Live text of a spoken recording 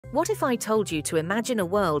What if I told you to imagine a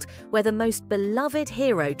world where the most beloved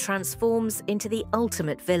hero transforms into the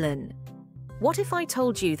ultimate villain? What if I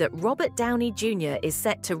told you that Robert Downey Jr. is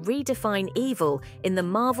set to redefine evil in the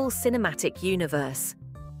Marvel Cinematic Universe?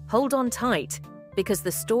 Hold on tight, because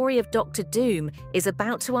the story of Doctor Doom is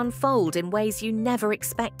about to unfold in ways you never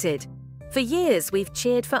expected. For years, we've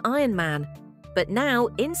cheered for Iron Man, but now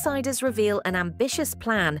insiders reveal an ambitious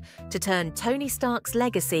plan to turn Tony Stark's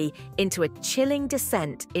legacy into a chilling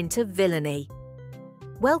descent into villainy.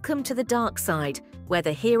 Welcome to the dark side, where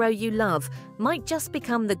the hero you love might just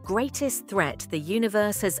become the greatest threat the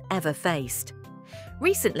universe has ever faced.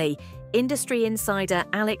 Recently, industry insider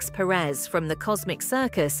Alex Perez from the Cosmic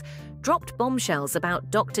Circus dropped bombshells about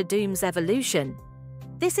Doctor Doom's evolution.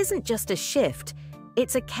 This isn't just a shift,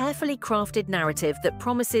 it's a carefully crafted narrative that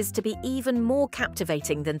promises to be even more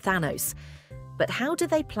captivating than Thanos. But how do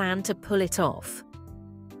they plan to pull it off?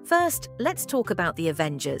 First, let's talk about the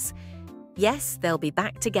Avengers. Yes, they'll be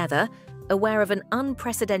back together, aware of an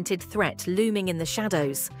unprecedented threat looming in the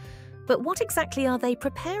shadows. But what exactly are they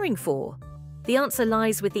preparing for? The answer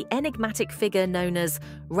lies with the enigmatic figure known as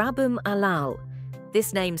Rabum Alal.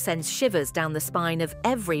 This name sends shivers down the spine of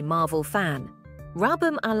every Marvel fan.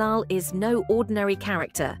 Rabum Alal is no ordinary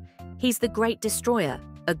character. He's the Great Destroyer,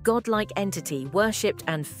 a godlike entity worshipped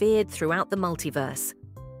and feared throughout the multiverse.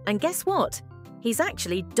 And guess what? He's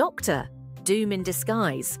actually Doctor Doom in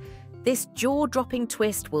disguise. This jaw-dropping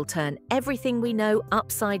twist will turn everything we know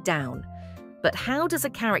upside down. But how does a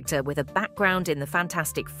character with a background in the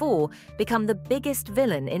Fantastic Four become the biggest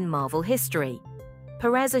villain in Marvel history?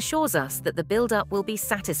 Perez assures us that the build-up will be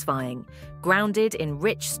satisfying, grounded in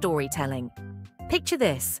rich storytelling. Picture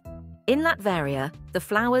this. In Latveria, the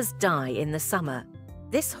flowers die in the summer.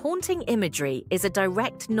 This haunting imagery is a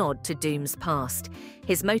direct nod to Doom's past,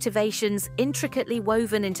 his motivations intricately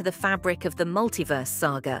woven into the fabric of the multiverse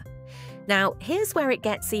saga. Now, here's where it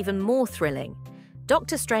gets even more thrilling.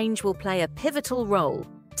 Doctor Strange will play a pivotal role,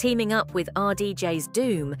 teaming up with RDJ's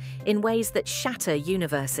Doom in ways that shatter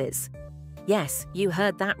universes. Yes, you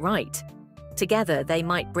heard that right. Together, they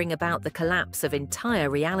might bring about the collapse of entire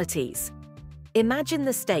realities. Imagine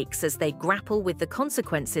the stakes as they grapple with the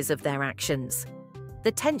consequences of their actions.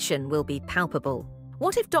 The tension will be palpable.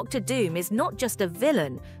 What if Doctor Doom is not just a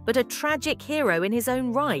villain, but a tragic hero in his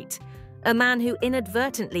own right? A man who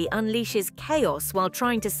inadvertently unleashes chaos while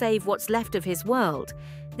trying to save what's left of his world.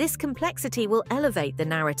 This complexity will elevate the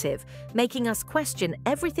narrative, making us question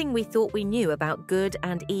everything we thought we knew about good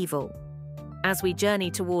and evil. As we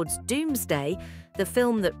journey towards Doomsday, the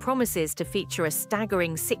film that promises to feature a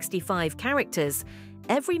staggering 65 characters,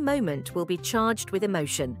 every moment will be charged with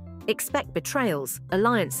emotion. Expect betrayals,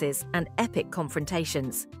 alliances, and epic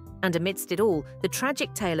confrontations. And amidst it all, the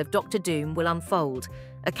tragic tale of Doctor Doom will unfold,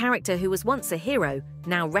 a character who was once a hero,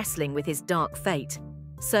 now wrestling with his dark fate.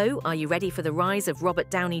 So, are you ready for the rise of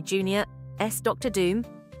Robert Downey Jr. as Doctor Doom?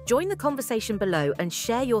 Join the conversation below and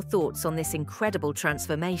share your thoughts on this incredible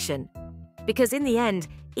transformation. Because in the end,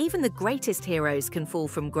 even the greatest heroes can fall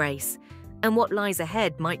from grace, and what lies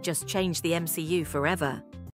ahead might just change the MCU forever.